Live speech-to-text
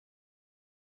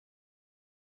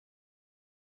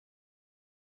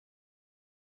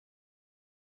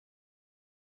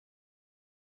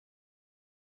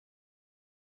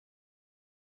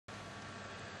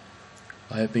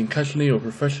I have been casually or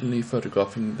professionally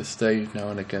photographing the Stade now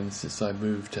and again since I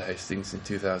moved to Hastings in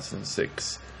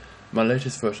 2006. My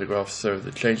latest photographs show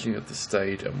the changing of the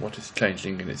Stade and what is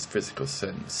changing in its physical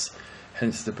sense,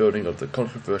 hence the building of the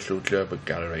controversial Gerber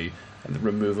Gallery and the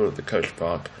removal of the coach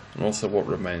park, and also what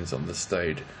remains on the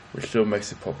Stade, which still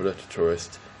makes it popular to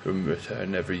tourists who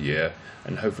return every year,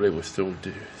 and hopefully will still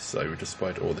do so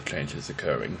despite all the changes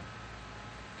occurring.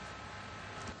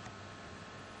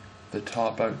 The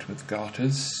tar boat with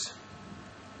garters,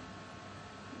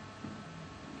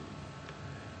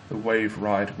 the wave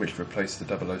ride which replaced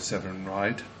the 007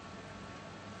 ride,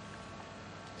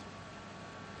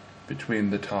 between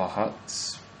the tar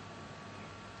huts,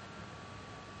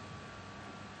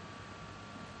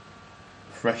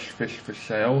 fresh fish for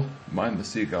sale, mind the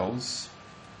seagulls,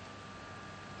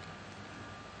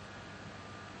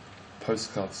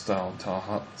 postcard style tar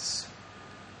huts,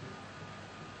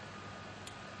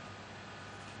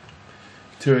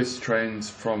 tourist trains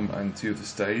from and to the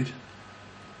Stade,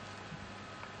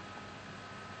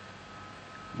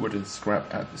 wooden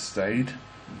scrap at the Stade,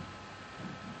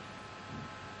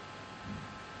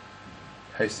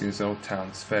 Hastings Old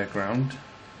Town's Fairground,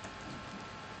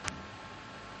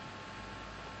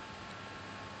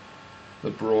 the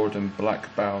broad and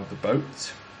black bow of the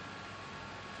boat,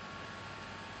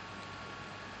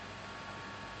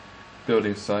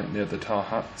 building site near the tar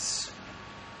huts,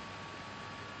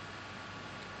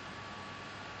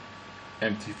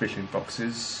 empty fishing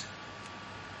boxes,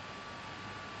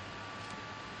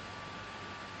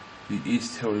 the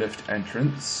East Hill lift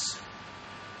entrance,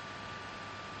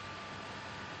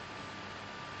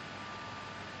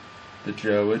 the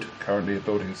Jerwood, currently a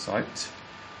building site,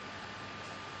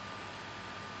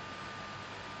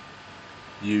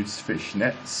 used fish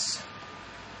nets,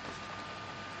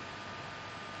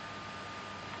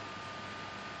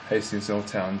 Hastings Old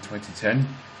Town 2010,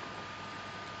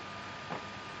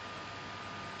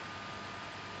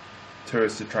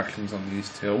 tourist attractions on the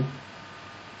East Hill,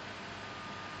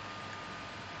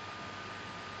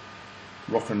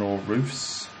 rock and roll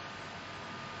roofs,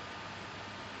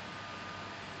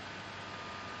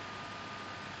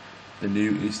 the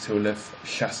new East Hill lift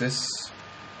chassis,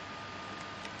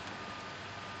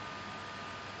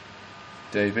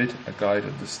 David, a guide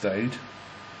of the Stade,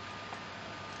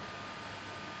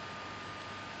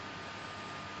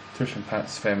 Tush and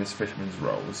Pat's famous fisherman's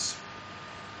rolls.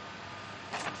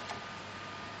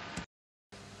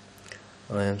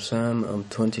 I am Sam, I'm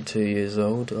 22 years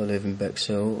old, I live in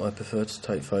Bexhill. I prefer to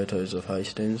take photos of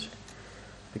Hastings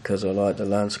because I like the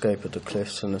landscape of the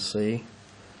cliffs and the sea.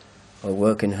 I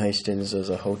work in Hastings as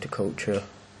a horticultural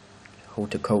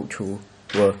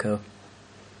worker.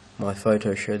 My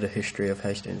photos show the history of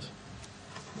Hastings.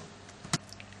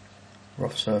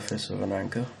 Rough surface of an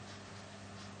anchor.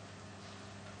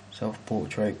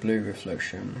 Self-portrait blue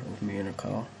reflection of me in a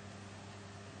car.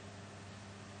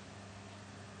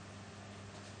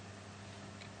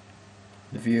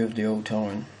 The view of the old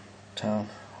town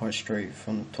high street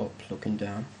from the top looking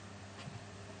down.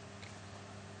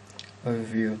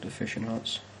 Overview of the fishing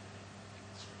huts.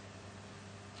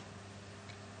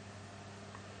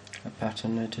 A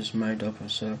pattern that is made up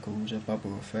of circles, a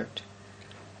bubble effect.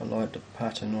 I like the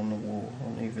pattern on the wall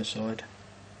on either side.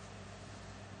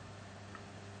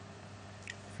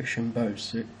 Fishing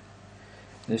boats.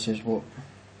 This is what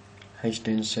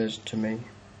Hastings says to me,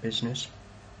 business.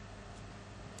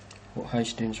 What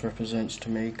Hastings represents to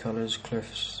me, colours,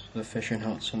 cliffs, the fishing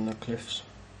huts and the cliffs.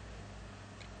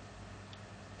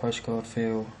 Postcard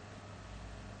feel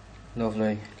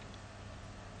lovely,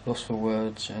 lost for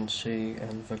words, and sea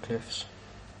and the cliffs.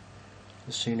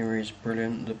 The scenery is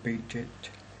brilliant, the beach it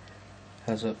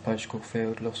has a postcard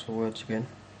feel, lost for words again.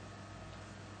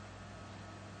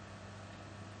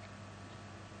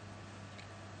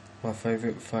 My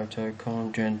favourite photo,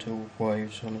 calm, gentle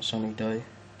waves on a sunny day.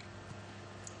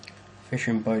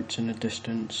 Fishing boats in the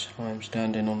distance, I am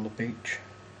standing on the beach,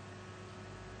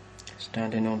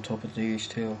 standing on top of the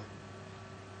East Hill.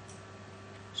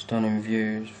 Stunning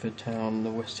views of the town, the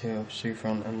West Hill,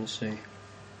 seafront and the sea.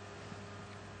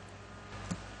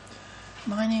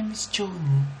 My name is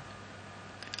Jordan.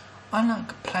 I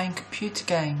like playing computer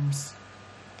games.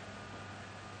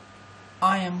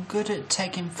 I am good at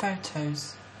taking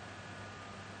photos.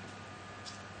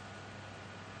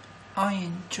 I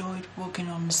enjoyed walking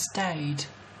on the Stade.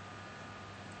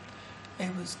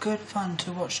 It was good fun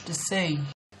to watch the sea.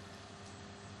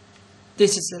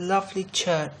 This is a lovely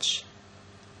church.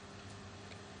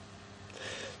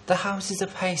 The houses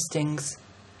of Hastings.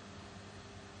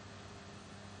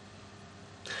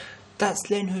 That's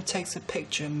Lynn who takes a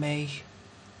picture of me.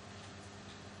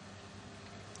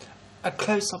 A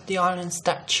close of the island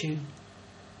statue.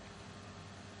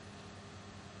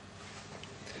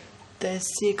 There's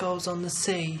seagulls on the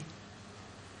sea.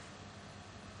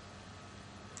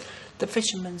 The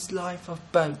fisherman's life of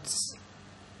boats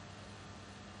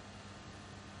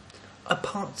are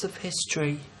parts of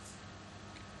history.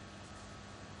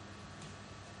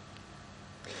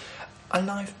 A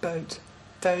lifeboat,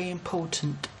 very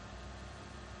important.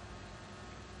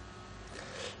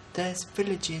 There's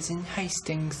villages in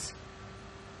Hastings.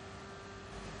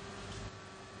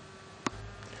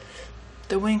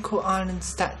 The Winkle Island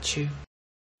statue.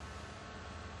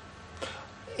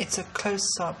 It's a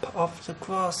close-up of the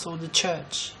grass or the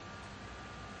church.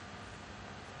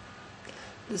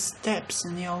 The steps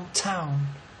in the old town.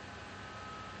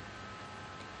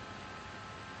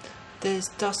 There's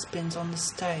dustbins on the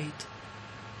Stade.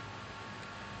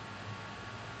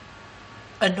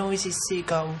 A noisy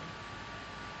seagull.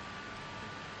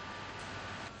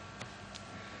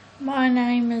 My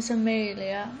name is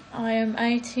Amelia. I am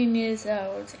 18 years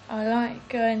old. I like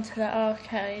going to the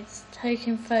arcades.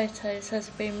 Taking photos has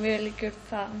been really good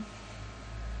fun.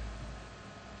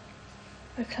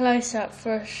 A close-up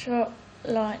for a short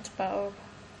light bulb.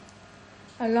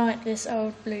 I like this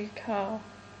old blue car.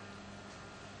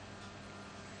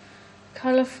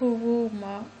 Colourful wall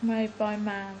mark made by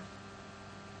man.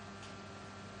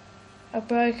 A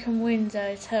broken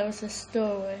window tells a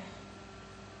story.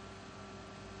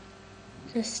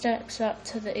 The steps up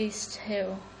to the East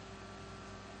Hill.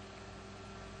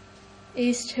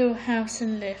 East Hill House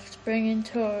and Lift bringing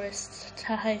tourists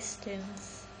to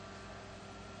Hastings.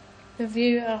 The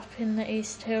view up in the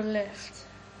East Hill lift.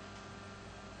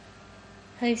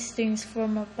 Hastings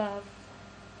from above.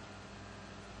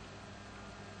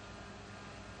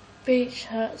 Beach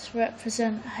huts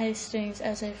represent Hastings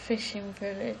as a fishing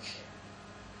village.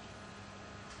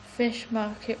 Fish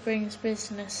market brings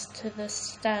business to the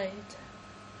Stade.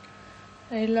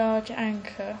 A large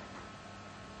anchor.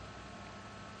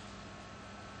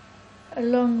 A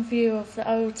long view of the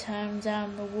old town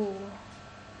down the wall.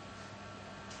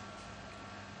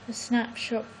 A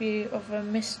snapshot view of a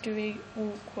mystery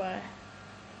walkway.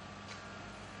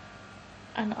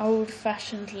 An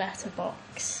old-fashioned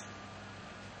letterbox.